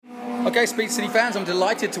Okay, Speed City fans, I'm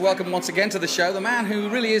delighted to welcome once again to the show the man who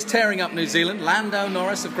really is tearing up New Zealand, Lando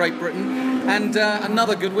Norris of Great Britain, and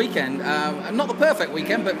another good weekend. Not the perfect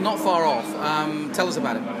weekend, but not far off. Tell us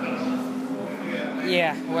about it.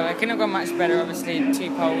 Yeah, well, it couldn't have gone much better. Obviously,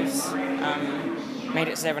 2 poles, made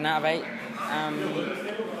it 7 out of 8.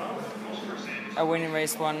 A win in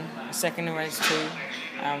race 1, a second in race 2,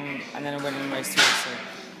 and then a win in race 2. So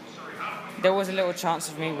there was a little chance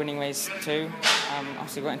of me winning race 2.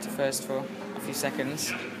 Obviously got into first for a few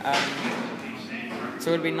seconds. So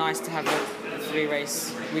it would be nice to have a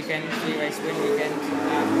 3-race weekend, 3-race win weekend.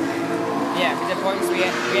 Yeah, with the points we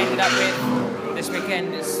ended up with this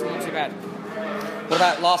weekend, is not too bad. What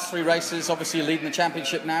about last 3 races? Obviously you're leading the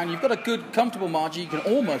championship now, and you've got a good, comfortable margin. You can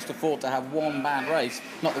almost afford to have one bad race.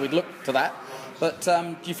 Not that we'd look to that, but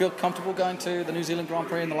do you feel comfortable going to the New Zealand Grand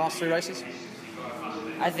Prix in the last 3 races?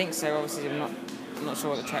 I think so. Obviously, I'm not sure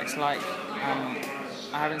what the track's like.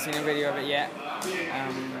 I haven't seen a video of it yet.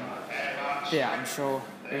 But yeah, I'm sure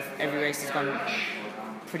if every race has gone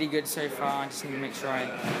pretty good so far. I just need to make sure I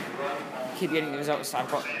keep getting the results that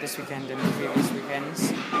I've got this weekend and the previous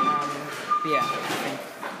weekends. But yeah,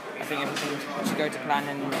 I think everything should go to plan,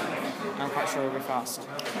 and I'm quite sure we'll be fast.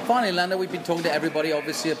 Finally, Lando, we've been talking to everybody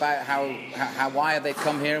obviously about why they've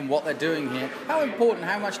come here and what they're doing here. How important,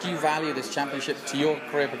 how much do you value this championship to your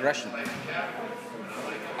career progression?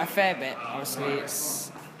 A fair bit. Obviously,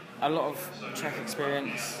 it's a lot of track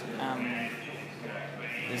experience.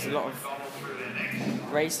 There's a lot of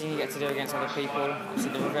racing you get to do against other people.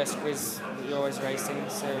 Obviously, the reverse quiz, you're always racing.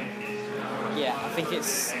 So yeah, I think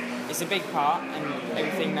it's a big part, and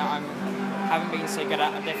everything that I haven't been so good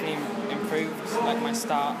at, I've definitely improved, like my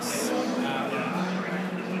starts,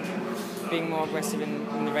 being more aggressive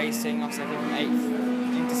in the racing. Obviously, I came from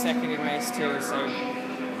 8th into 2nd in race 2, so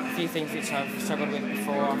a few things which I've struggled with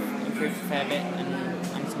before, I've improved a fair bit, and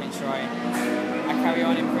I need to make sure I carry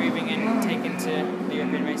on improving and take into the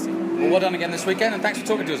European racing. Well done again this weekend, and thanks for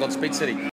talking to us on Speed City.